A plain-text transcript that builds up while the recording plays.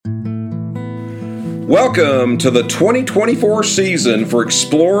Welcome to the 2024 season for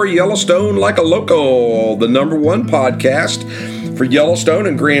Explore Yellowstone Like a Local, the number one podcast for Yellowstone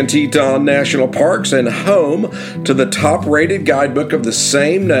and Grand Teton National Parks and home to the top-rated guidebook of the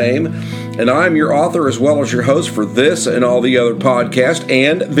same name. And I'm your author as well as your host for this and all the other podcasts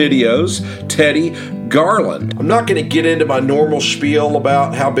and videos, Teddy Garland. I'm not going to get into my normal spiel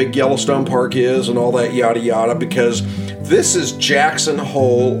about how big Yellowstone Park is and all that yada yada because this is Jackson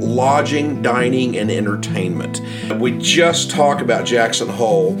Hole Lodging, Dining, and Entertainment. We just talk about Jackson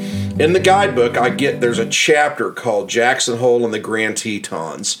Hole. In the guidebook, there's a chapter called Jackson Hole and the Grand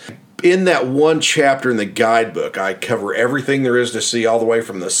Tetons. In that one chapter in the guidebook, I cover everything there is to see all the way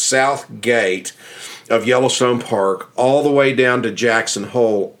from the south gate of Yellowstone Park all the way down to Jackson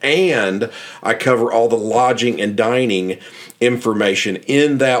Hole, and I cover all the lodging and dining information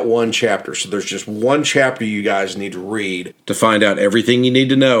in that one chapter. So there's just one chapter you guys need to read to find out everything you need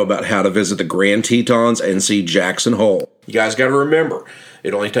to know about how to visit the Grand Tetons and see Jackson Hole. You guys got to remember,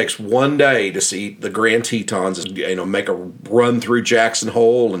 it only takes one day to see the Grand Tetons, make a run through Jackson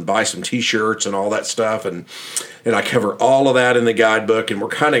Hole and buy some t-shirts and all that stuff. And I cover all of that in the guidebook, and we're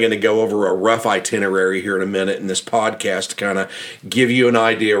kind of going to go over a rough itinerary here in a minute in this podcast to kind of give you an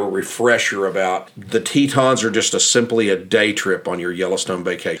idea or refresher about the Tetons are just simply a day trip on your Yellowstone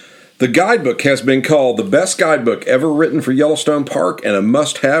vacation. The guidebook has been called the best guidebook ever written for Yellowstone Park and a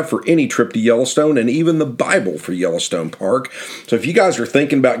must-have for any trip to Yellowstone and even the Bible for Yellowstone Park. So if you guys are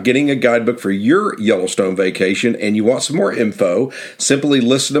thinking about getting a guidebook for your Yellowstone vacation and you want some more info, simply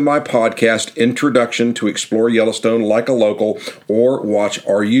listen to my podcast, Introduction to Explore Yellowstone Like a Local, or watch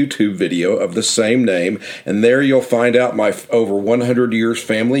our YouTube video of the same name. And there you'll find out my over 100 years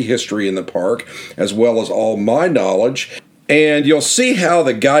family history in the park, as well as all my knowledge. And you'll see how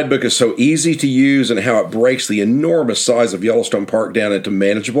the guidebook is so easy to use and how it breaks the enormous size of Yellowstone Park down into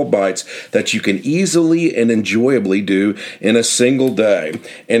manageable bites that you can easily and enjoyably do in a single day.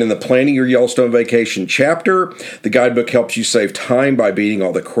 And in the Planning Your Yellowstone Vacation chapter, the guidebook helps you save time by beating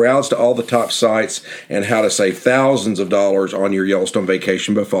all the crowds to all the top sites and how to save thousands of dollars on your Yellowstone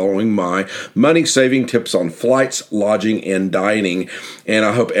vacation by following my money-saving tips on flights, lodging, and dining. And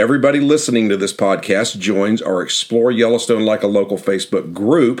I hope everybody listening to this podcast joins our Explore Yellowstone Like a Local Facebook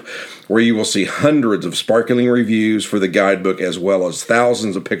group, where you will see hundreds of sparkling reviews for the guidebook, as well as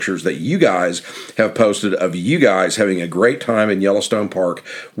thousands of pictures that you guys have posted of you guys having a great time in Yellowstone Park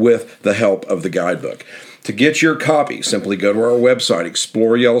with the help of the guidebook. To get your copy, simply go to our website,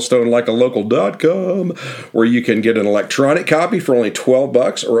 exploreyellowstonelikealocal.com, where you can get an electronic copy for only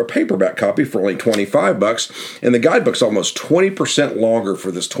 $12 or a paperback copy for only $25. And the guidebook's almost 20% longer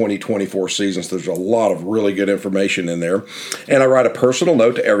for this 2024 season, so there's a lot of really good information in there. And I write a personal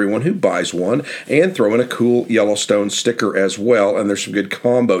note to everyone who buys one and throw in a cool Yellowstone sticker as well. And there's some good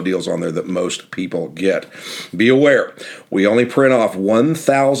combo deals on there that most people get. Be aware, we only print off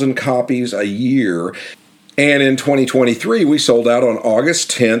 1,000 copies a year. And in 2023, we sold out on August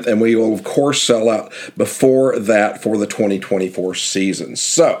 10th, and we will, of course, sell out before that for the 2024 season.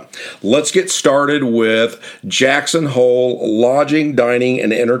 So let's get started with Jackson Hole Lodging, Dining,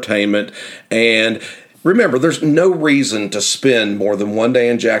 and Entertainment. And remember, there's no reason to spend more than one day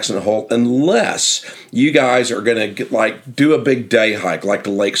in Jackson Hole unless you guys are going to do a big day hike like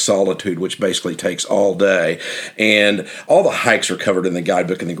the Lake Solitude, which basically takes all day. And all the hikes are covered in the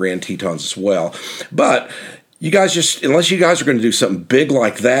guidebook and the Grand Tetons as well. But unless you guys are going to do something big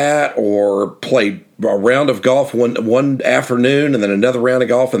like that or play a round of golf one afternoon and then another round of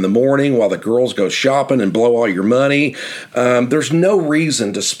golf in the morning while the girls go shopping and blow all your money, there's no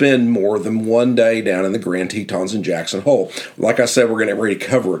reason to spend more than one day down in the Grand Tetons in Jackson Hole. Like I said, we're going to ready to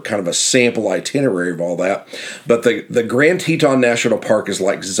cover kind of a sample itinerary of all that. But the Grand Teton National Park is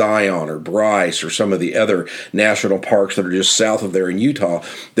like Zion or Bryce or some of the other national parks that are just south of there in Utah.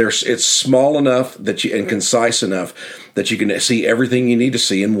 It's small enough and concise enough that you can see everything you need to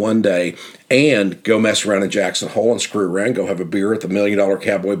see in one day and go mess around in Jackson Hole and screw around, go have a beer at the $1 Million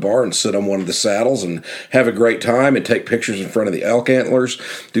Cowboy Bar and sit on one of the saddles and have a great time and take pictures in front of the elk antlers,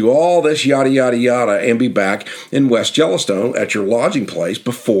 do all this yada, yada, yada, and be back in West Yellowstone at your lodging place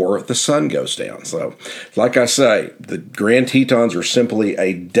before the sun goes down. So, like I say, the Grand Tetons are simply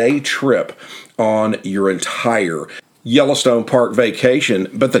a day trip on your entire Yellowstone Park vacation,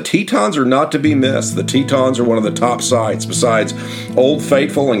 but the Tetons are not to be missed. The Tetons are one of the top sites. Besides Old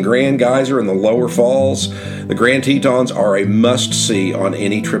Faithful and Grand Geyser in the Lower Falls, the Grand Tetons are a must-see on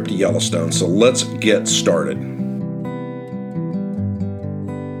any trip to Yellowstone. So let's get started.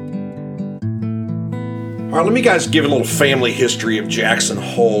 All right, let me guys give a little family history of Jackson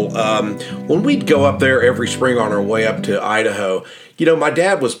Hole. When we'd go up there every spring on our way up to Idaho, My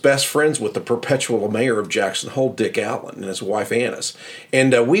dad was best friends with the perpetual mayor of Jackson Hole, Dick Allen, and his wife Annis.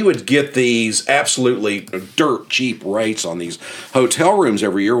 And we would get these absolutely dirt cheap rates on these hotel rooms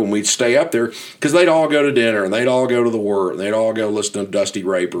every year when we'd stay up there, because they'd all go to dinner and they'd all go to the Word and they'd all go listen to Dusty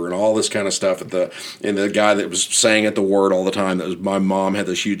Raper and all this kind of stuff and the guy that was sang at the Word all the time that was my mom had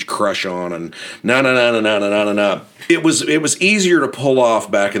this huge crush on, and na. It was easier to pull off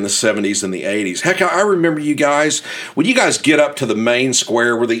back in the 70s and the 80s. Heck, I remember you guys, when you guys get up to the main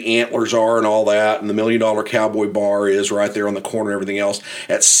square where the Antlers are and all that, and the $1 Million Cowboy Bar is right there on the corner and everything else,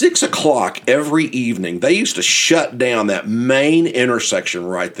 at 6 o'clock every evening, they used to shut down that main intersection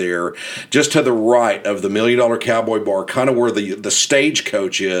right there, just to the right of the $1 Million Cowboy Bar, kind of where the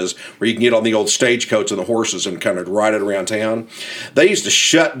stagecoach is, where you can get on the old stagecoach and the horses and kind of ride it around town. They used to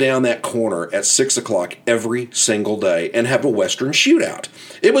shut down that corner at 6 o'clock every single day and have a Western shootout.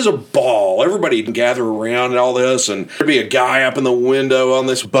 It was a ball. Everybody would gather around and all this, and there'd be a guy up in the window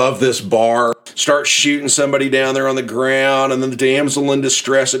above this bar, start shooting somebody down there on the ground, and then the damsel in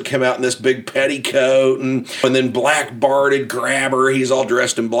distress would come out in this big petticoat, and then Black Bart would grab her. He's all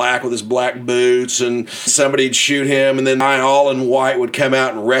dressed in black with his black boots, and somebody'd shoot him, and then I, all in white, would come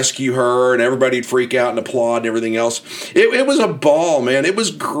out and rescue her, and everybody'd freak out and applaud and everything else. It was a ball, man. It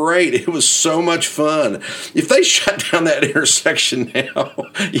was great. It was so much fun. If they shut down that intersection now,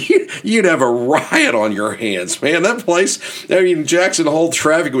 you'd have a riot on your hands, man. That place, Jackson Hole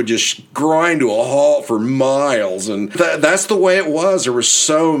traffic would just grind to a halt for miles, and that's the way it was. There were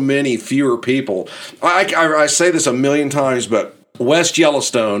so many fewer people. I say this a million times, but West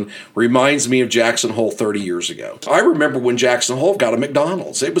Yellowstone reminds me of Jackson Hole 30 years ago. I remember when Jackson Hole got a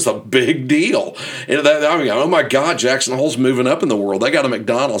McDonald's. It was a big deal. Oh my God, Jackson Hole's moving up in the world. They got a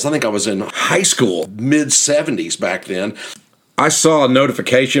McDonald's. I think I was in high school, mid-70s back then. I saw a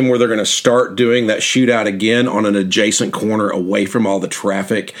notification where they're going to start doing that shootout again on an adjacent corner away from all the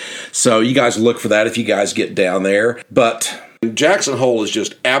traffic. So you guys look for that if you guys get down there. But Jackson Hole is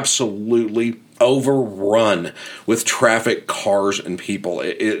just absolutely overrun with traffic, cars, and people.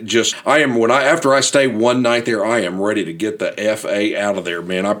 After I stay one night there, I am ready to get the FA out of there,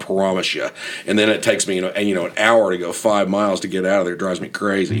 man. I promise you. And then it takes me, an hour to go 5 miles to get out of there. It drives me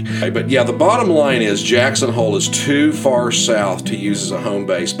crazy. But yeah, the bottom line is Jackson Hole is too far south to use as a home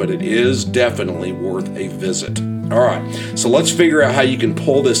base, but it is definitely worth a visit. All right, so let's figure out how you can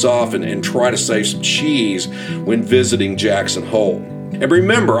pull this off and try to save some cheese when visiting Jackson Hole. And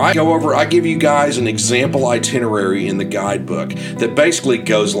remember, I give you guys an example itinerary in the guidebook that basically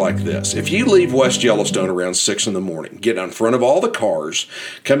goes like this. If you leave West Yellowstone around 6 in the morning, get in front of all the cars,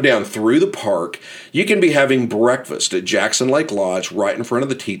 come down through the park, you can be having breakfast at Jackson Lake Lodge right in front of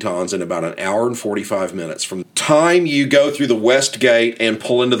the Tetons in about an hour and 45 minutes from the time you go through the west gate and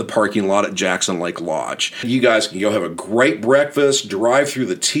pull into the parking lot at Jackson Lake Lodge. You guys can go have a great breakfast, drive through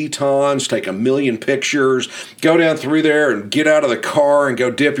the Tetons, take a million pictures, go down through there and get out of the car and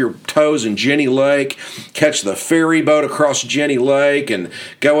go dip your toes in Jenny Lake, catch the ferry boat across Jenny Lake, and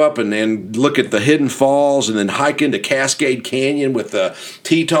go up and look at the Hidden Falls, and then hike into Cascade Canyon with the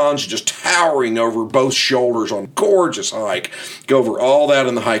Tetons just towering over both shoulders on a gorgeous hike. Go over all that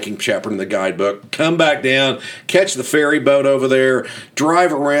in the hiking chapter in the guidebook. Come back down, catch the ferry boat over there,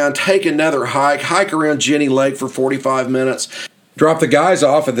 drive around, take another hike around Jenny Lake for 45 minutes. Drop the guys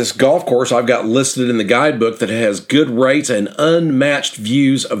off at this golf course I've got listed in the guidebook that has good rates and unmatched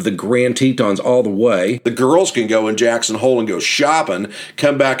views of the Grand Tetons all the way. The girls can go in Jackson Hole and go shopping,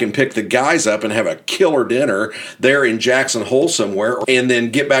 come back and pick the guys up and have a killer dinner there in Jackson Hole somewhere, and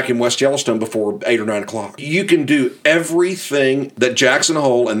then get back in West Yellowstone before 8 or 9 o'clock. You can do everything that Jackson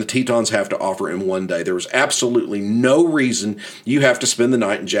Hole and the Tetons have to offer in one day. There is absolutely no reason you have to spend the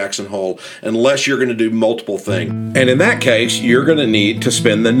night in Jackson Hole unless you're going to do multiple things. And in that case, you're going to need to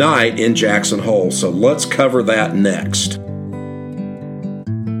spend the night in Jackson Hole. So let's cover that next.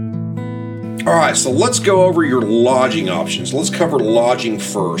 All right, so let's go over your lodging options. Let's cover lodging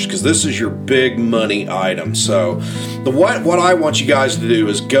first, because this is your big money item. So what I want you guys to do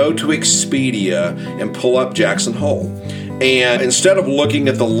is go to Expedia and pull up Jackson Hole. And instead of looking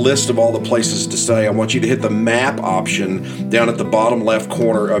at the list of all the places to stay, I want you to hit the map option down at the bottom left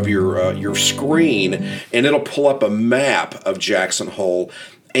corner of your screen, and it'll pull up a map of Jackson Hole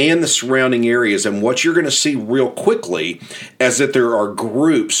and the surrounding areas. And what you're going to see real quickly is that there are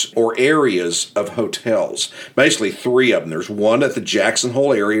groups or areas of hotels, basically 3 of them. There's one at the Jackson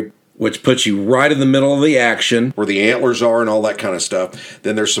Hole area, which puts you right in the middle of the action, where the antlers are and all that kind of stuff.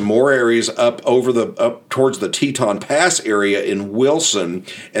 Then there's some more areas up towards the Teton Pass area in Wilson,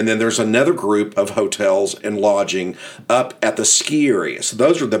 and then there's another group of hotels and lodging up at the ski area. So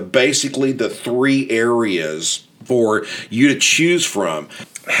those are basically the 3 areas for you to choose from.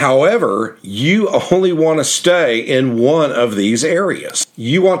 However, you only want to stay in one of these areas.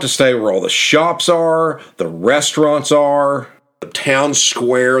 You want to stay where all the shops are, the restaurants are, the town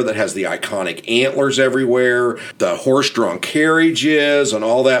square that has the iconic antlers everywhere, the horse-drawn carriages and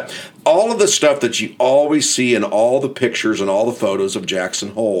all that. All of the stuff that you always see in all the pictures and all the photos of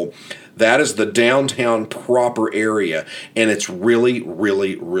Jackson Hole, that is the downtown proper area, and it's really,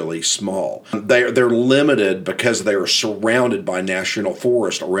 really, really small. They're limited because they are surrounded by national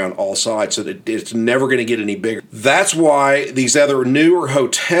forest around all sides, so that it's never going to get any bigger. That's why these other newer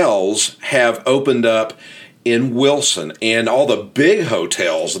hotels have opened up in Wilson, and all the big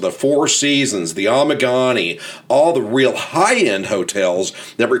hotels, the Four Seasons, the Amagani, all the real high-end hotels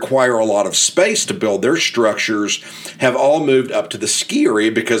that require a lot of space to build their structures have all moved up to the ski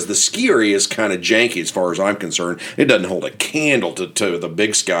area, because the ski area is kind of janky as far as I'm concerned. It doesn't hold a candle to the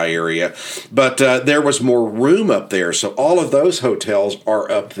Big Sky area, but there was more room up there, so all of those hotels are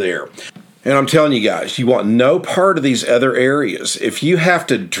up there. And I'm telling you guys, you want no part of these other areas. If you have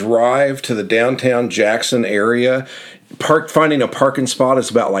to drive to the downtown Jackson area, finding a parking spot is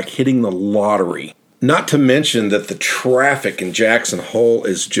about like hitting the lottery. Not to mention that the traffic in Jackson Hole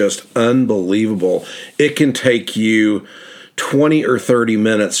is just unbelievable. It can take you 20 or 30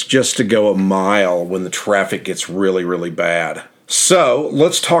 minutes just to go a mile when the traffic gets really, really bad. So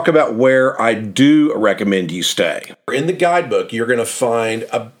let's talk about where I do recommend you stay. In the guidebook, you're going to find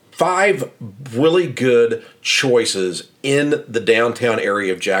 5 really good choices in the downtown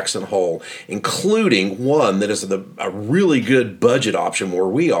area of Jackson Hole, including one that is a really good budget option where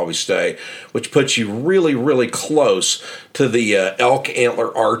we always stay, which puts you really, really close to the elk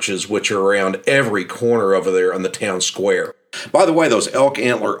antler arches, which are around every corner over there on the town square. By the way, those elk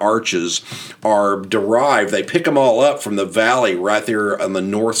antler arches are derived, they pick them all up from the valley right there on the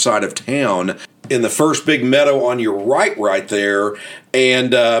north side of town, in the first big meadow on your right there,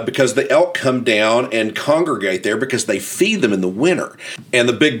 and because the elk come down and congregate there because they feed them in the winter. And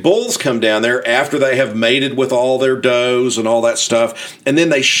the big bulls come down there after they have mated with all their does and all that stuff, and then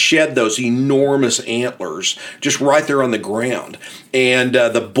they shed those enormous antlers just right there on the ground. And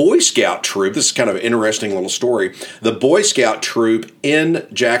the Boy Scout troop, this is kind of an interesting little story, the Boy Scout troop in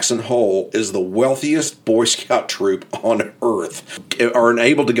Jackson Hole is the wealthiest Boy Scout troop on earth, are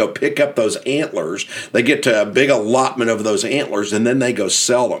able to go pick up those antlers. They get to a big allotment of those antlers, and then they go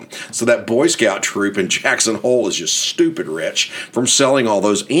sell them. So that Boy Scout troop in Jackson Hole is just stupid rich from selling all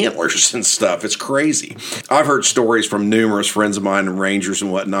those antlers and stuff. It's crazy. I've heard stories from numerous friends of mine and rangers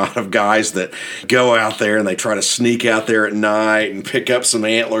and whatnot of guys that go out there and they try to sneak out there at night and pick up some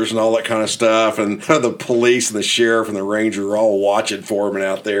antlers and all that kind of stuff, and the police and the sheriff and the ranger are all watching for them and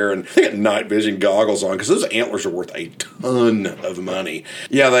out there, and they got night vision goggles on because those antlers are worth a ton of money.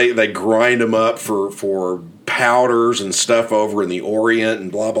 Yeah, they grind them up for powders and stuff over in the Orient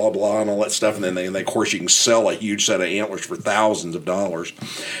and blah, blah, blah, and all that stuff. And then, of course, you can sell a huge set of antlers for thousands of dollars.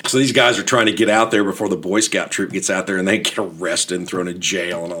 So these guys are trying to get out there before the Boy Scout troop gets out there, and they get arrested and thrown in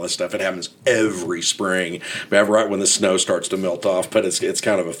jail and all that stuff. It happens every spring, right when the snow starts to melt off. But it's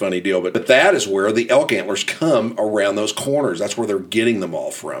kind of a funny deal. But that is where the elk antlers come around those corners. That's where they're getting them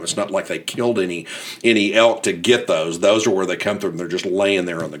all from. It's not like they killed any elk to get those. Those are where they come from. They're just laying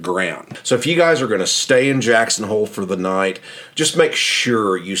there on the ground. So if you guys are going to stay in Jackson Hole for the night, just make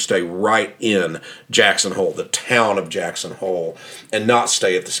sure you stay right in Jackson Hole, the town of Jackson Hole, and not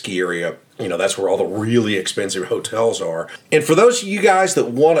stay at the ski area. You know, that's where all the really expensive hotels are. And for those of you guys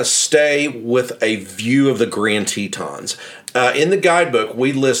that want to stay with a view of the Grand Tetons, in the guidebook,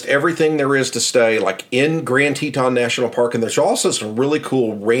 we list everything there is to stay, like in Grand Teton National Park, and there's also some really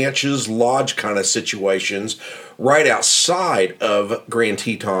cool ranches, lodge kind of situations right outside of Grand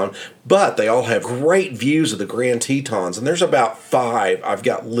Teton, but they all have great views of the Grand Tetons, and there's about 5 I've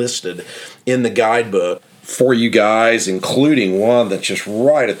got listed in the guidebook for you guys, including one that's just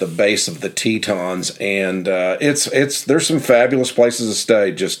right at the base of the Tetons, and there's some fabulous places to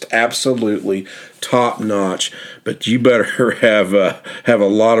stay, just absolutely top notch. But you better have a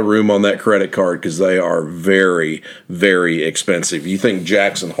lot of room on that credit card because they are very, very expensive. You think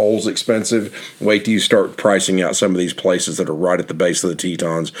Jackson Hole's expensive? Wait till you start pricing out some of these places that are right at the base of the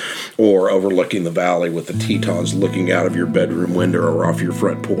Tetons or overlooking the valley with the Tetons looking out of your bedroom window or off your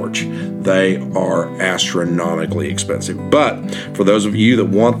front porch. They are astronomically expensive. But for those of you that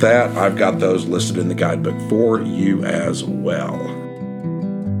want that, I've got those listed in the guidebook for you as well.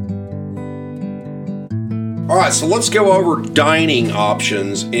 All right, so let's go over dining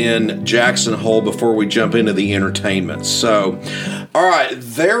options in Jackson Hole before we jump into the entertainment. So, all right,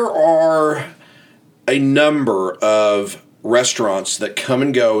 there are a number of restaurants that come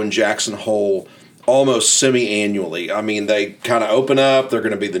and go in Jackson Hole almost semi-annually. I mean, they kind of open up. They're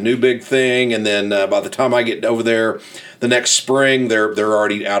going to be the new big thing, and then by the time I get over there the next spring, they're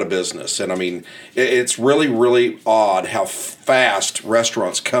already out of business. And I mean, it's really, really odd how fast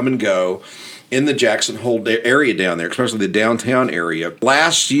restaurants come and go in the Jackson Hole area down there, especially the downtown area.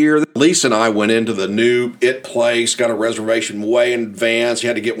 Last year, Lisa and I went into the new It Place, got a reservation way in advance. You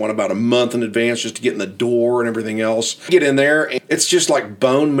had to get one about a month in advance just to get in the door and everything else. Get in there, and it's just like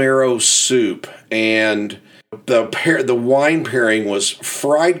bone marrow soup. And the wine pairing was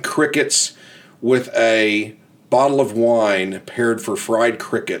fried crickets with a bottle of wine paired for fried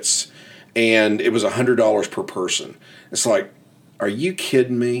crickets, and it was $100 per person. It's like, are you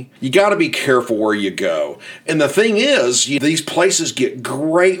kidding me? You got to be careful where you go. And the thing is, these places get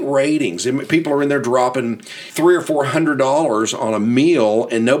great ratings. People are in there dropping $300 or $400 on a meal,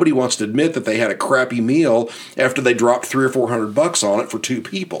 and nobody wants to admit that they had a crappy meal after they dropped $300 or $400 on it for two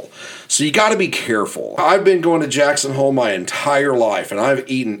people. So you got to be careful. I've been going to Jackson Hole my entire life, and I've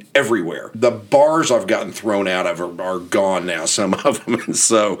eaten everywhere. The bars I've gotten thrown out of are gone now, some of them. And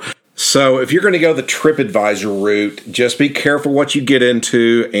So if you're going to go the TripAdvisor route, just be careful what you get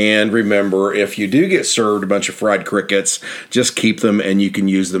into, and remember, if you do get served a bunch of fried crickets, just keep them, and you can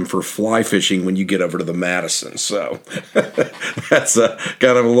use them for fly fishing when you get over to the Madison. So that's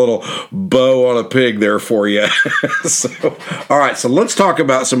kind of a little bow on a pig there for you. All right, so let's talk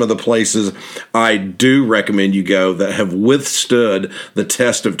about some of the places I do recommend you go that have withstood the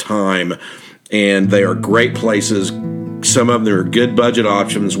test of time, and they are great places. Some of them are good budget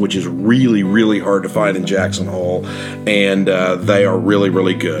options, which is really, really hard to find in Jackson Hole, and they are really,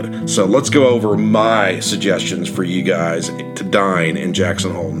 really good. So let's go over my suggestions for you guys to dine in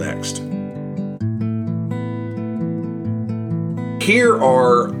Jackson Hole next. Here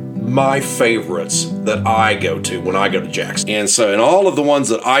are my favorites that I go to when I go to Jackson. And so in all of the ones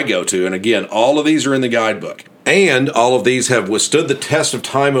that I go to, and again, all of these are in the guidebook, and all of these have withstood the test of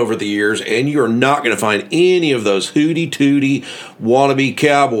time over the years, and you're not going to find any of those hooty-tooty wannabe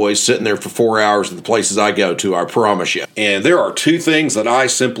cowboys sitting there for 4 hours at the places I go to, I promise you. And there are two things that I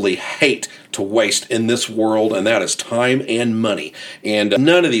simply hate to waste in this world, and that is time and money. And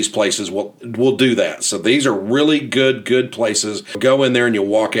none of these places will do that. So these are really good places. Go in there and you'll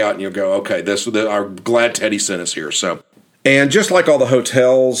walk out and you'll go, okay, I'm glad Teddy sent us here. And just like all the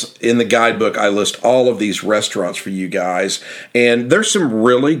hotels in the guidebook, I list all of these restaurants for you guys. And there's some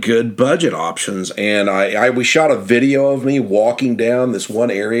really good budget options. And we shot a video of me walking down this one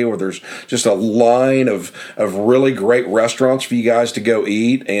area where there's just a line of really great restaurants for you guys to go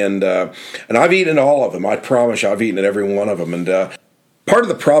eat. And I've eaten all of them. I promise you, I've eaten at every one of them. And part of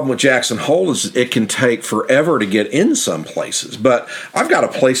the problem with Jackson Hole is it can take forever to get in some places. But I've got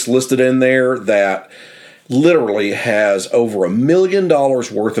a place listed in there that literally has over $1 million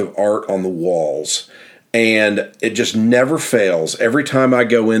worth of art on the walls, and it just never fails. Every time I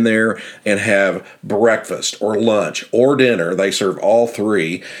go in there and have breakfast or lunch or dinner, they serve all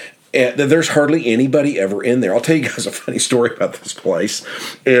three, and there's hardly anybody ever in there. I'll tell you guys a funny story about this place.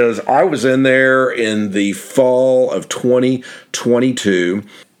 Is I was in there in the fall of 2022,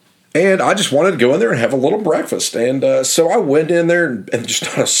 and I just wanted to go in there and have a little breakfast. And so I went in there, and just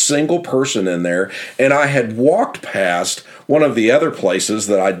not a single person in there. And I had walked past one of the other places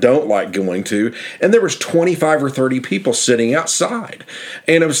that I don't like going to, and there was 25 or 30 people sitting outside.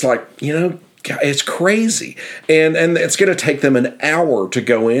 And it was like, it's crazy. And it's going to take them an hour to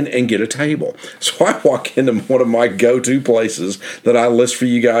go in and get a table. So I walk into one of my go-to places that I list for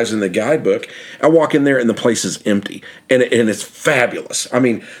you guys in the guidebook. I walk in there and the place is empty. And it's fabulous. I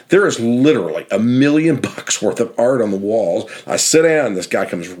mean, there is literally $1 million worth of art on the walls. I sit down and this guy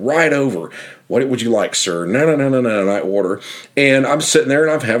comes right over. What would you like, sir? No. And I order. And I'm sitting there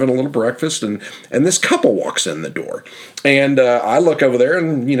and I'm having a little breakfast. And this couple walks in the door. And I look over there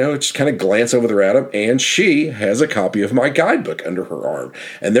and, just kind of glance over there at him. And she has a copy of my guidebook under her arm.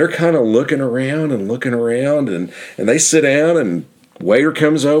 And they're kind of looking around. And they sit down, and waiter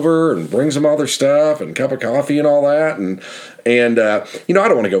comes over and brings them all their stuff and a cup of coffee and all that. And I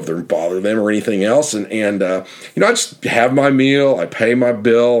don't want to go over there and bother them or anything else. And I just have my meal, I pay my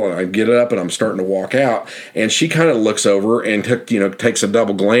bill, and I get it up and I'm starting to walk out. And she kind of looks over and takes a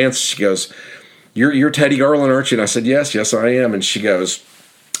double glance. She goes, You're Teddy Garland, aren't you? And I said, Yes, I am. And she goes,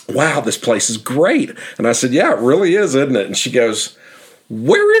 Wow, this place is great. And I said, Yeah, it really is, isn't it? And she goes,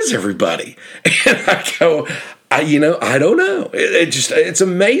 Where is everybody? And I go, I don't know. It's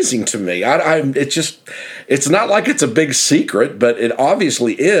amazing to me. It's not like it's a big secret, but it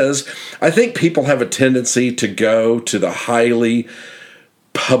obviously is. I think people have a tendency to go to the highly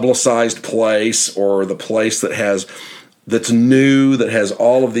publicized place, or the place that has that's new, that has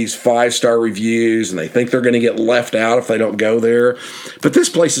all of these 5-star reviews, and they think they're going to get left out if they don't go there. But this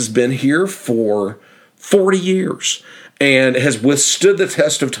place has been here for 40 years and has withstood the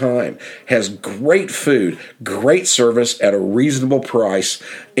test of time, has great food, great service at a reasonable price.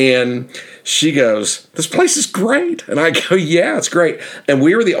 And she goes, "This place is great." And I go, "Yeah, it's great." And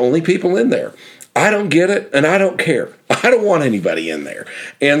we were the only people in there. I don't get it, and I don't care. I don't want anybody in there.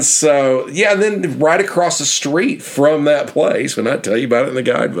 And so, yeah, and then right across the street from that place, and I tell you about it in the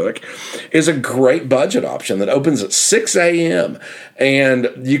guidebook, is a great budget option that opens at 6 a.m.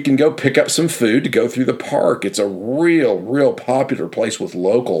 And you can go pick up some food to go through the park. It's a real popular place with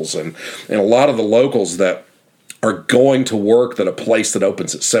locals, and a lot of the locals that are going to work at a place that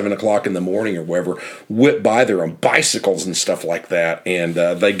opens at 7 o'clock in the morning or wherever, whip by there on bicycles and stuff like that. And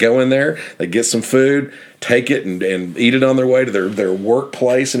they go in there, they get some food, take it and eat it on their way to their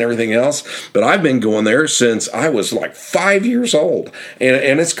workplace and everything else. But I've been going there since I was like 5 years old.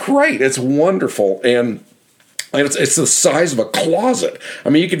 And it's great. It's wonderful. And it's the size of a closet. I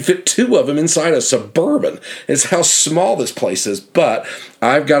mean, you can fit 2 of them inside a Suburban. It's how small this place is. But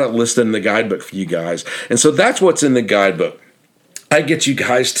I've got it listed in the guidebook for you guys. And so that's what's in the guidebook. I get you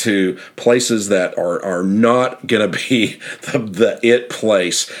guys to places that are not going to be the it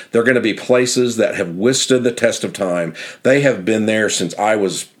place. They're going to be places that have withstood the test of time. They have been there since I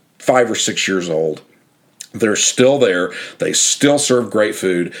was 5 or 6 years old. They're still there. They still serve great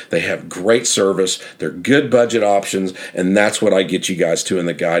food. They have great service. They're good budget options, and that's what I get you guys to in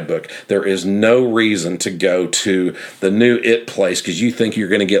the guidebook. There is no reason to go to the new it place because you think you're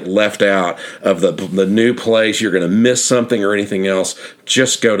going to get left out of the new place. You're going to miss something or anything else.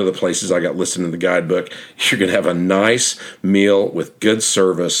 Just go to the places I got listed in the guidebook. You're going to have a nice meal with good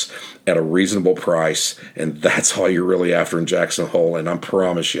service at a reasonable price, and that's all you're really after in Jackson Hole. And I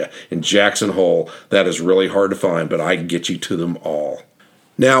promise you, in Jackson Hole, that is really hard to find, but I can get you to them all.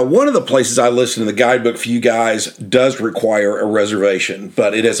 Now, one of the places I listed in the guidebook for you guys does require a reservation,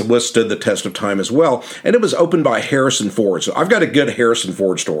 but it has withstood the test of time as well, and it was opened by Harrison Ford. So I've got a good Harrison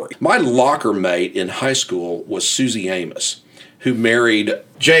Ford story. My locker mate in high school was Susie Amos, who married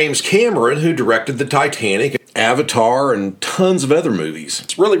James Cameron, who directed the Titanic, Avatar, and tons of other movies.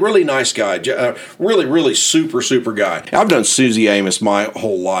 It's really nice guy. Really super guy. I've known Susie Amos my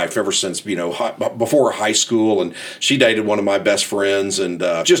whole life, ever since, before high school, and she dated one of my best friends, and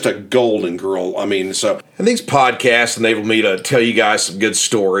just a golden girl. I mean, and these podcasts enable me to tell you guys some good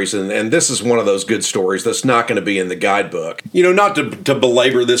stories, and this is one of those good stories that's not going to be in the guidebook. Not to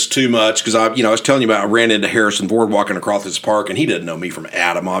belabor this too much, because I was telling you about, I ran into Harrison Ford walking across this park, and he didn't know me from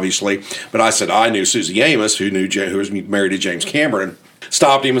Adam, obviously, but I said I knew Susie Amos, who was married to James Cameron.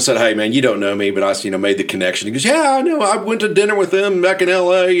 Stopped him and said, "Hey man, you don't know me," but I made the connection. He goes, "Yeah, I know. I went to dinner with them back in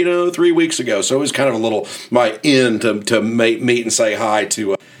L.A. 3 weeks ago." So it was kind of a little my in to meet and say hi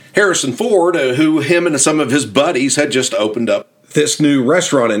to Harrison Ford, who him and some of his buddies had just opened up this new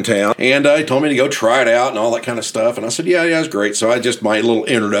restaurant in town, and he told me to go try it out and all that kind of stuff. And I said, yeah, it's great. So I just my little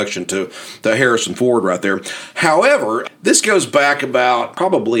introduction to Harrison Ford right there. However, this goes back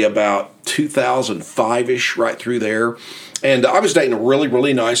probably about 2005-ish, right through there. And I was dating a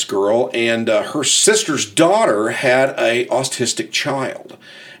really nice girl, and her sister's daughter had a autistic child.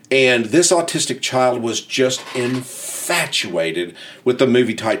 And this autistic child was just infatuated with the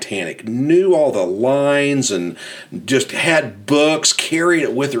movie Titanic, knew all the lines and just had books, carried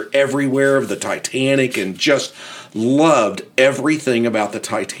it with her everywhere of the Titanic, and just loved everything about the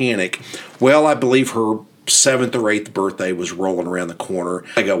Titanic. Well, I believe her 7th or 8th birthday was rolling around the corner.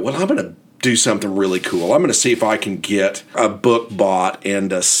 I go, well, I'm going to do something really cool. I'm going to see if I can get a book bought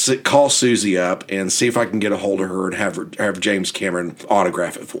and call Susie up and see if I can get a hold of her and have James Cameron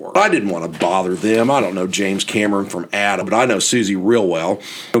autograph it for her. I didn't want to bother them. I don't know James Cameron from Adam, but I know Susie real well.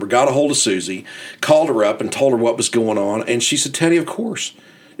 I got a hold of Susie, called her up and told her what was going on, and she said, "Teddy, of course."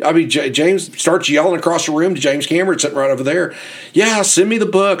 I mean, James starts yelling across the room to James Cameron sitting right over there. "Yeah, send me the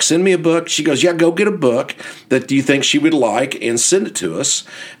book. Send me a book." She goes, "Yeah, go get a book that you think she would like and send it to us.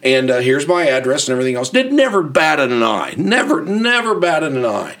 And here's my address and everything else." Did never batted an eye. Never batted an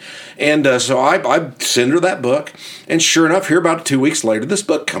eye. And so I send her that book. And sure enough, here about 2 weeks later, this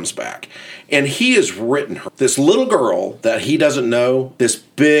book comes back. And he has written her, this little girl that he doesn't know, this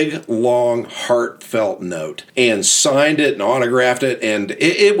big, long, heartfelt note, and signed it and autographed it, and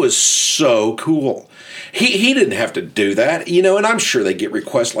it was so cool. He didn't have to do that, and I'm sure they get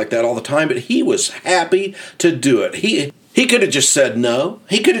requests like that all the time, but he was happy to do it. He could have just said no.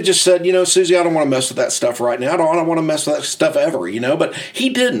 He could have just said, "Susie, I don't want to mess with that stuff right now. I don't want to mess with that stuff ever, But he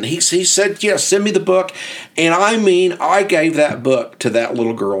didn't. He said, "Yeah, send me the book." And I gave that book to that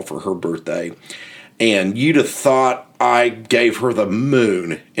little girl for her birthday. and you'd have thought I gave her the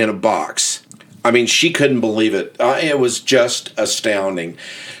moon in a box. I mean, she couldn't believe it. It was just astounding.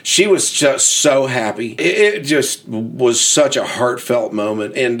 She was just so happy. It just was such a heartfelt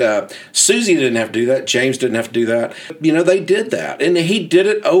moment. And Susie didn't have to do that. James didn't have to do that. You know, they did that. And he did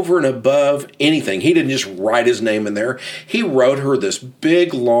it over and above anything. He didn't just write his name in there. He wrote her this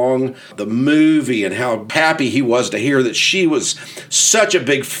big, long, the movie and how happy he was to hear that she was such a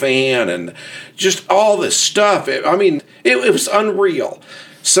big fan and just all this stuff. It was unreal.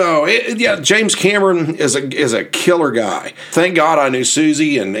 So, James Cameron is a killer guy. Thank God I knew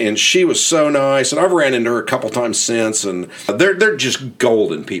Susie, and she was so nice. And I've ran into her a couple times since, and they're just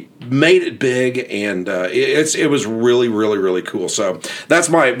golden people. Made it big, and it was really, really, really cool. So that's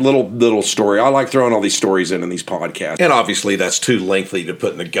my little story. I like throwing all these stories in these podcasts. And obviously that's too lengthy to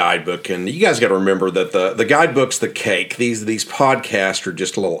put in a guidebook. And you guys got to remember that the guidebook's the cake. These podcasts are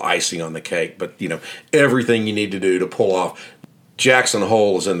just a little icing on the cake. But, everything you need to do to pull off Jackson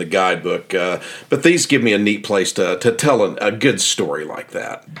Hole is in the guidebook, but these give me a neat place to tell a good story like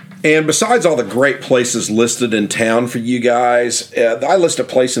that. And besides all the great places listed in town for you guys, I list a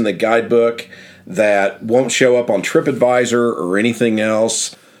place in the guidebook that won't show up on TripAdvisor or anything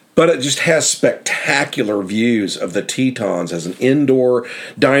else, but it just has spectacular views of the Tetons as an indoor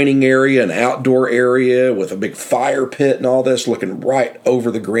dining area, an outdoor area with a big fire pit and all this, looking right over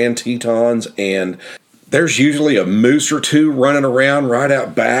the Grand Tetons. And there's usually a moose or two running around right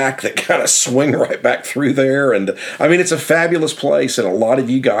out back that kind of swing right back through there. And it's a fabulous place. And a lot of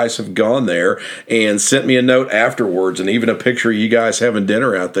you guys have gone there and sent me a note afterwards and even a picture of you guys having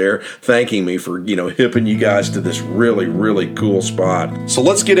dinner out there thanking me for, hipping you guys to this really, really cool spot. So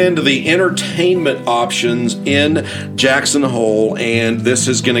let's get into the entertainment options in Jackson Hole. And this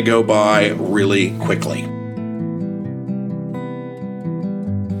is going to go by really quickly.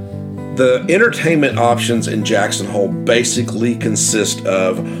 The entertainment options in Jackson Hole basically consist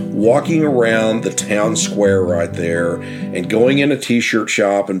of walking around the town square right there and going in a t-shirt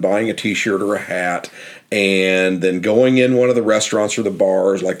shop and buying a t-shirt or a hat, and then going in one of the restaurants or the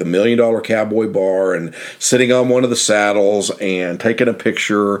bars like the $1 Million Cowboy Bar and sitting on one of the saddles and taking a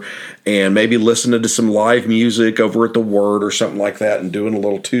picture and maybe listening to some live music over at the Word or something like that and doing a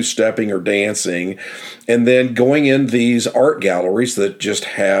little two-stepping or dancing, and then going in these art galleries that just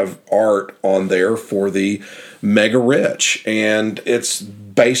have art on there for the mega rich. And it's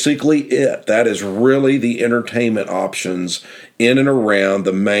basically it. That is really the entertainment options in and around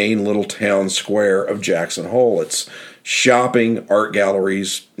the main little town square of Jackson Hole. It's shopping, art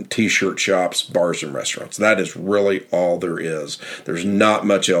galleries, t-shirt shops, bars, and restaurants. That is really all there is. There's not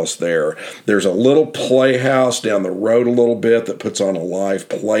much else there. There's a little playhouse down the road a little bit that puts on a live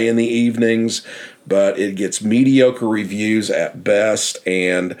play in the evenings, but it gets mediocre reviews at best.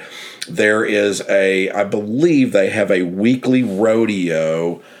 And there is I believe they have a weekly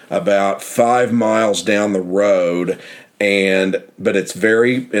rodeo about 5 miles down the road, but it's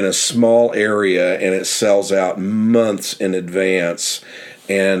very in a small area, and it sells out months in advance,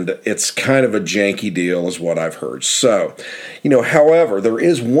 and it's kind of a janky deal is what I've heard. So, however, there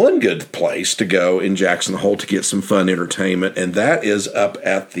is one good place to go in Jackson Hole to get some fun entertainment, and that is up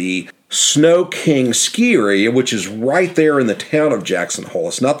at the Snow King ski area, which is right there in the town of Jackson Hole.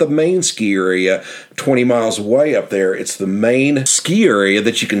 It's not the main ski area 20 miles away up there. It's the main ski area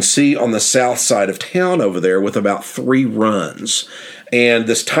that you can see on the south side of town over there with about 3 runs. And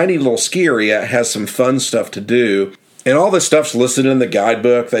this tiny little ski area has some fun stuff to do. And all this stuff's listed in the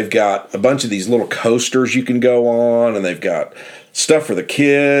guidebook. They've got a bunch of these little coasters you can go on, and they've got stuff for the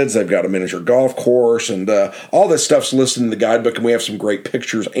kids. They've got a miniature golf course, and all this stuff's listed in the guidebook, and we have some great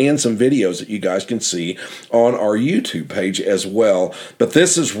pictures and some videos that you guys can see on our YouTube page as well. But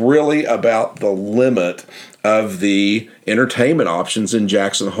this is really about the limit of the entertainment options in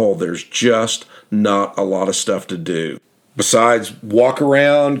Jackson Hole. There's just not a lot of stuff to do. Besides, walk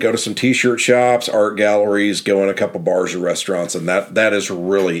around, go to some t-shirt shops, art galleries, go in a couple bars or restaurants, and that is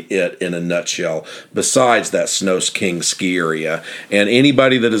really it in a nutshell, besides that Snow King ski area. And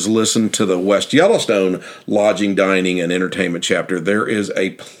anybody that has listened to the West Yellowstone Lodging, Dining, and Entertainment chapter, there is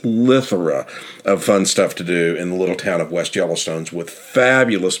a plethora of fun stuff to do in the little town of West Yellowstone with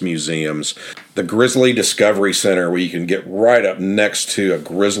fabulous museums. The Grizzly Discovery Center, where you can get right up next to a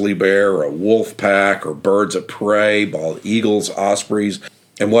grizzly bear or a wolf pack or birds of prey, bald eagles, ospreys,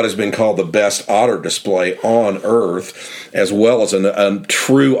 and what has been called the best otter display on Earth, as well as a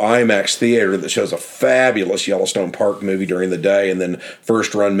true IMAX theater that shows a fabulous Yellowstone Park movie during the day and then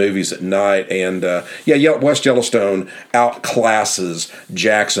first-run movies at night. And West Yellowstone outclasses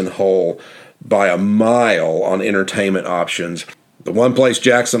Jackson Hole by a mile on entertainment options. The one place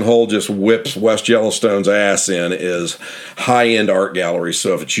Jackson Hole just whips West Yellowstone's ass in is high-end art galleries.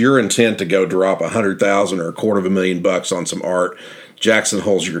 So if it's your intent to go drop $100,000 or $250,000 on some art, Jackson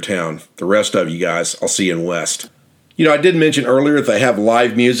Hole's your town. The rest of you guys, I'll see you in West. You know, I did mention earlier that they have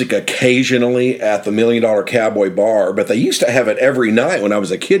live music occasionally at the $1 Million Cowboy Bar, but they used to have it every night when I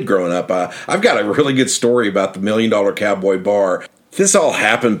was a kid growing up. I've got a really good story about the $1 Million Cowboy Bar. This all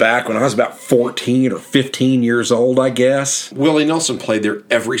happened back when I was about 14 or 15 years old, I guess. Willie Nelson played there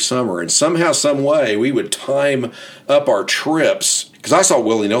every summer, and somehow, some way, we would time up our trips. Because I saw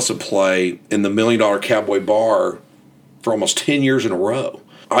Willie Nelson play in the $1 Million Cowboy Bar for almost 10 years in a row.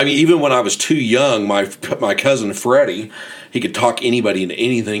 I mean, even when I was too young, my cousin Freddie, he could talk anybody into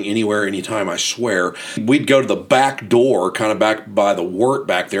anything, anywhere, anytime, I swear. We'd go to the back door, kind of back by the wort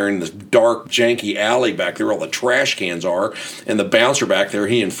back there in this dark, janky alley back there where all the trash cans are, and the bouncer back there,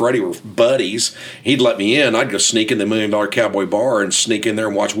 he and Freddie were buddies. He'd let me in. I'd go sneak in the $1 Million Cowboy Bar and sneak in there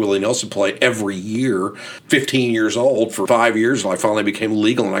and watch Willie Nelson play every year. 15 years old for 5 years, and I finally became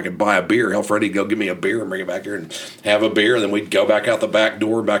legal and I could buy a beer. Hell, Freddie'd go give me a beer and bring it back here and have a beer, and then we'd go back out the back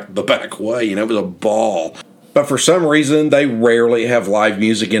door, back the back way. You know, it was a ball. But for some reason, they rarely have live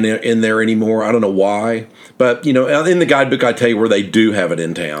music in there anymore. I don't know why. But, you know, in the guidebook, I tell you where they do have it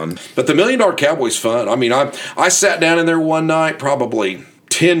in town. But the $1 Million Cowboy's fun. I mean, I sat down in there one night probably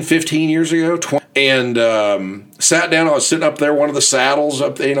 10, 15 years ago, and sat down. I was sitting up there, one of the saddles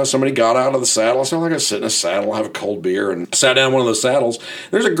up there. You know, somebody got out of the saddle. I said, I'm going to sit in a saddle, have a cold beer, and sat down in one of those saddles.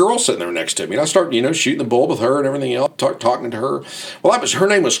 There's a girl sitting there next to me. And I start, you know, shooting the bull with her and everything else, talking to her. Well, her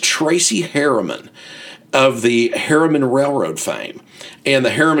name was Tracy Harriman, of the Harriman Railroad fame. And the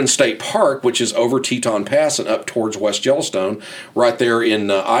Harriman State Park, which is over Teton Pass and up towards West Yellowstone, right there in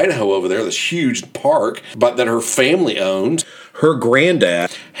Idaho over there, this huge park, but that her family owned. Her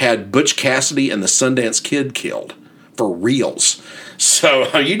granddad had Butch Cassidy and the Sundance Kid killed for reals.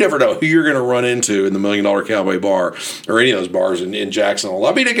 So you never know who you're going to run into in the $1 Million Cowboy Bar or any of those bars in Jackson Hole.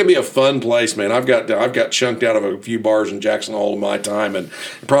 I mean, it can be a fun place, man. I've got chunked out of a few bars in Jackson Hole in my time, and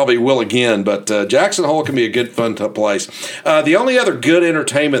probably will again. But Jackson Hole can be a good, fun place. The only other good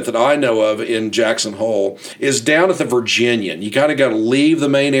entertainment that I know of in Jackson Hole is down at the Virginian. You kind of got to leave the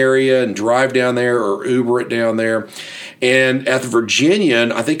main area and drive down there or Uber it down there. And at the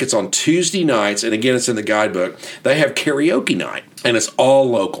Virginian, I think it's on Tuesday nights, and again, it's in the guidebook, they have karaoke night. And it's all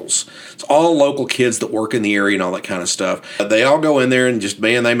locals. It's all local kids that work in the area and all that kind of stuff. They all go in there and just,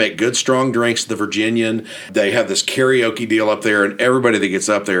 man, they make good, strong drinks at the Virginian. They have this karaoke deal up there, and everybody that gets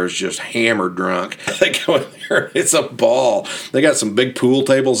up there is just hammered drunk. They go in there, it's a ball. They got some big pool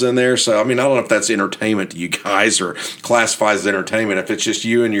tables in there. So, I mean, I don't know if that's entertainment to you guys or classifies as entertainment. If it's just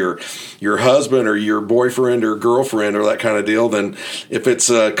you and your husband or your boyfriend or girlfriend or that kind of deal, then if it's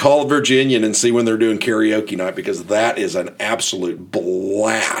call the Virginian and see when they're doing karaoke night, because that is an absolute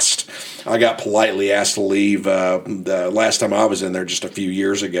blast. I got politely asked to leave the last time I was in there just a few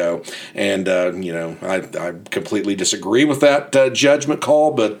years ago, and you know, I completely disagree with that judgment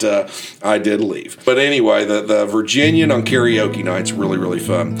call, but I did leave. But anyway, the Virginian on karaoke night's really, really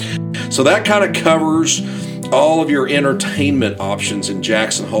fun. So that kind of covers all of your entertainment options in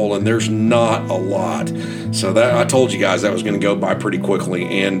Jackson Hole, and there's not a lot. So that I told you guys that was going to go by pretty quickly,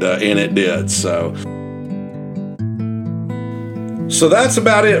 and it did. So that's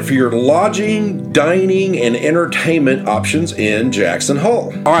about it for your lodging, dining, and entertainment options in Jackson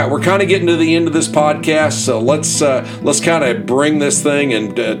Hole. All right, we're kind of getting to the end of this podcast, so let's kind of bring this thing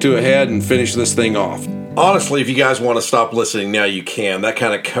and to a head and finish this thing off. Honestly, if you guys want to stop listening now, you can. That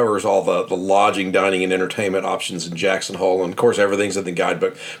kind of covers all the lodging, dining, and entertainment options in Jackson Hole, and of course, everything's in the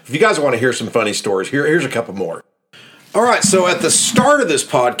guidebook. If you guys want to hear some funny stories, here's a couple more. All right, so at the start of this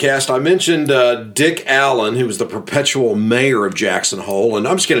podcast, I mentioned Dick Allen, who was the perpetual mayor of Jackson Hole, and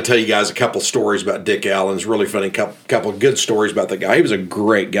I'm just going to tell you guys a couple stories about Dick Allen. It's really funny, couple good stories about the guy. He was a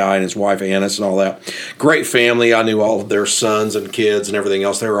great guy, and his wife Annis and all that. Great family. I knew all of their sons and kids and everything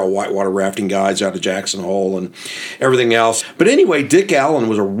else. They were all whitewater rafting guides out of Jackson Hole and everything else. But anyway, Dick Allen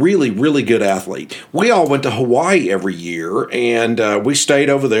was a really, really good athlete. We all went to Hawaii every year, and we stayed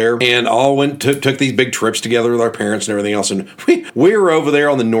over there, and all took these big trips together with our parents and everything else, and we were over there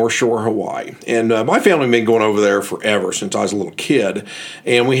on the North Shore of Hawaii, and my family had been going over there forever since I was a little kid,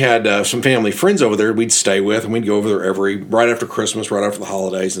 and we had some family friends over there we'd stay with, and we'd go over there right after Christmas, right after the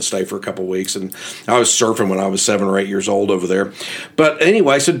holidays, and stay for a couple of weeks. And I was surfing when I was 7 or 8 years old over there. But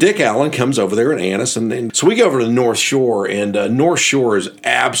anyway, so Dick Allen comes over there in Annis, and so we go over to the North Shore, and North Shore is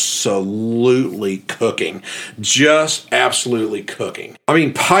absolutely cooking, just absolutely cooking. I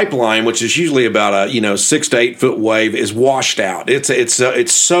mean, pipeline, which is usually about a 6 to 8 foot wave, wave is washed out.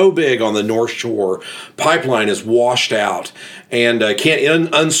 It's so big on the North Shore. Pipeline is washed out and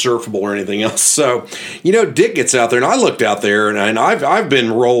can't unsurfable or anything else. So, Dick gets out there, and I looked out there, and I've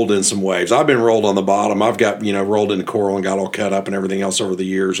been rolled in some waves. I've been rolled on the bottom. I've got rolled into coral and got all cut up and everything else over the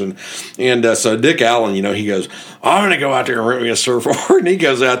years. And so Dick Allen, he goes, I'm going to go out there and rent me a surfboard. And he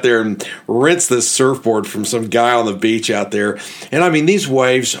goes out there and rents this surfboard from some guy on the beach out there. And I mean, these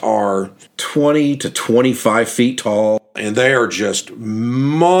waves are 20 to 25 feet tall. And they are just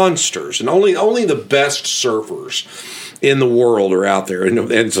monsters. And only the best surfers in the world are out there.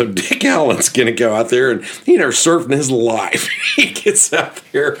 And so Dick Allen's going to go out there, and he never surfed in his life. He gets out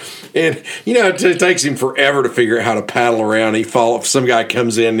there, and, it takes him forever to figure out how to paddle around. Some guy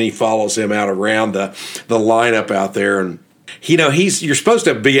comes in, and he follows him out around the lineup out there, and you're supposed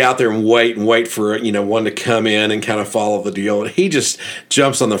to be out there and wait for one to come in and kind of follow the deal. And he just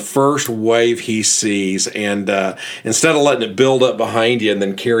jumps on the first wave he sees, and instead of letting it build up behind you and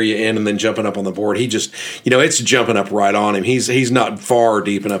then carry you in and then jumping up on the board, he just it's jumping up right on him. He's not far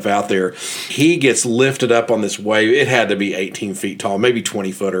deep enough out there. He gets lifted up on this wave. It had to be 18 feet tall, maybe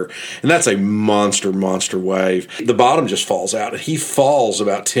 20-footer, and that's a monster wave. The bottom just falls out. He falls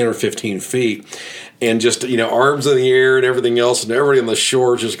about 10 or 15 feet. And just, arms in the air and everything else, and everybody on the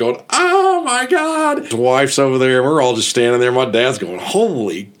shore just going, oh my God. His wife's over there, and we're all just standing there. My dad's going,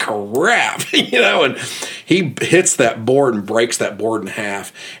 holy crap, and he hits that board and breaks that board in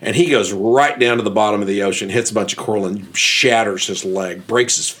half, and he goes right down to the bottom of the ocean, hits a bunch of coral, and shatters his leg,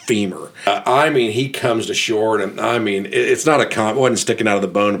 breaks his femur. He comes to shore, and it's not it wasn't sticking out of the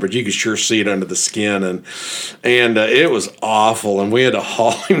bone, but you could sure see it under the skin, and it was awful, and we had to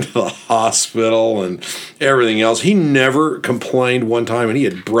haul him to the hospital, and everything else. He never complained one time, and he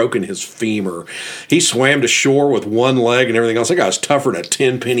had broken his femur. He swam to shore with one leg and everything else. That guy was tougher than a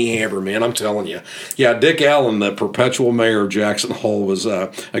 10-penny hammer, man, I'm telling you. Yeah, Dick Allen, the perpetual mayor of Jackson Hole, was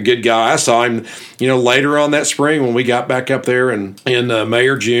a good guy. I saw him, later on that spring when we got back up there in May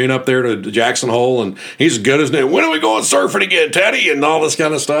or June up there to Jackson Hole, and he's as good as new. When are we going surfing again, Teddy? And all this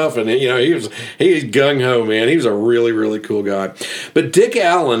kind of stuff. And, he was gung-ho, man. He was a really, really cool guy. But Dick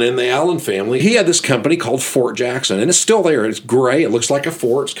Allen and the Allen family, he had this company called Fort Jackson, and it's still there. It's gray. It looks like a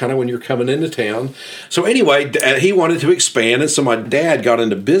fort. It's kind of when you're coming into town. So anyway, he wanted to expand, and so my dad got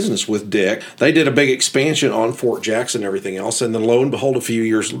into business with Dick. They did a big expansion on Fort Jackson and everything else, and then lo and behold, a few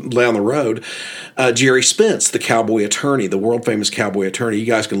years down the road, Jerry Spence, the cowboy attorney, the world-famous cowboy attorney, you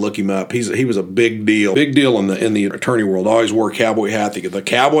guys can look him up. He was a big deal in the attorney world. Always wore a cowboy hat.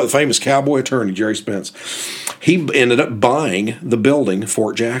 The famous cowboy attorney, Jerry Spence. He ended up buying the building,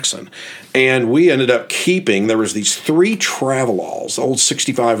 Fort Jackson. And we ended up keeping, there was these 3 Travelols, old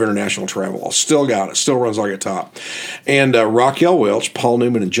 65 International Travelols, still got it, still runs like a top. And Raquel Welch, Paul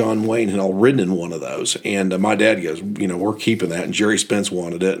Newman, and John Wayne had all ridden in one of those. And my dad goes, we're keeping that. And Jerry Spence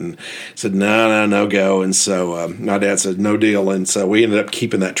wanted it and said, no go. And so my dad said, no deal. And so we ended up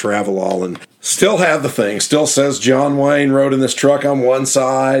keeping that Travelall and still have the thing. Still says John Wayne rode in this truck on one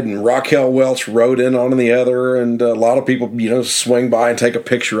side and Raquel Welch rode in on the other. And a lot of people, swing by and take a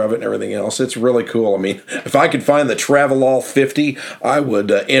picture of it and everything else. It's really cool. I mean, if I could find the Travelall 50, I would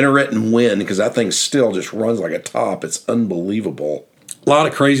enter it and win because that thing still just runs like a top. It's unbelievable. A lot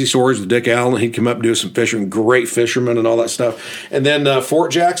of crazy stories with Dick Allen. He'd come up and do some fishing, great fisherman and all that stuff. And then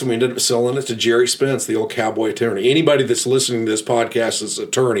Fort Jackson, we ended up selling it to Jerry Spence, the old cowboy attorney. Anybody that's listening to this podcast as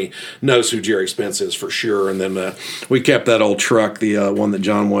attorney knows who Jerry Spence is for sure. And then we kept that old truck, the one that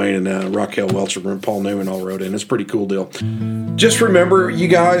John Wayne and Raquel Welch and Paul Newman all rode in. It's a pretty cool deal. Just remember, you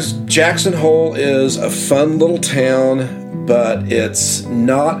guys, Jackson Hole is a fun little town, but it's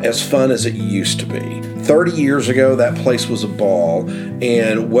not as fun as it used to be. 30 years ago, that place was a ball,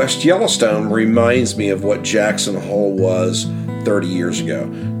 and West Yellowstone reminds me of what Jackson Hole was 30 years ago.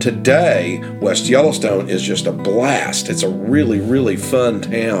 Today, West Yellowstone is just a blast. It's a really, really fun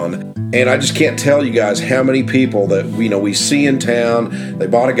town. And I just can't tell you guys how many people that we see in town. They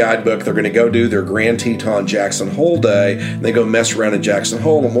bought a guidebook. They're going to go do their Grand Teton Jackson Hole Day. And they go mess around in Jackson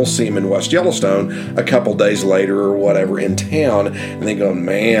Hole, and we'll see them in West Yellowstone a couple days later or whatever in town. And they go,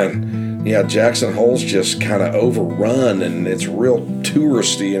 man, yeah, Jackson Hole's just kind of overrun and it's real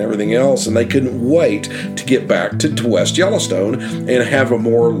touristy and everything else. And they couldn't wait to get back to West Yellowstone and have a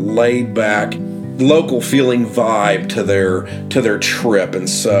more laid back, local feeling vibe to their trip. And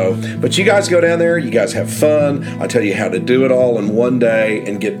so, but you guys go down there, you guys have fun. I tell you how to do it all in one day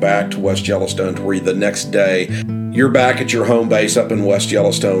and get back to West Yellowstone to where the next day you're back at your home base up in West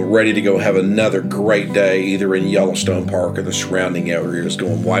Yellowstone, ready to go have another great day, either in Yellowstone Park or the surrounding areas,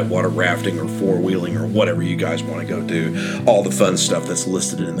 going whitewater rafting or four-wheeling or whatever you guys want to go do. All the fun stuff that's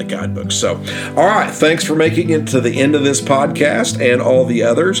listed in the guidebook. So, all right, thanks for making it to the end of this podcast and all the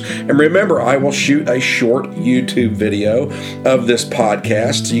others. And remember, I will shoot a short YouTube video of this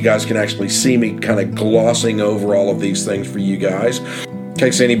podcast so you guys can actually see me kind of glossing over all of these things for you guys, in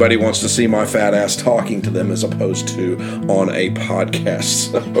case anybody wants to see my fat ass talking to them as opposed to on a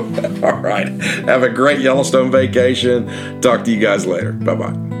podcast. So, all right. Have a great Yellowstone vacation. Talk to you guys later.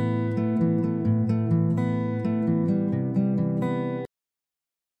 Bye-bye.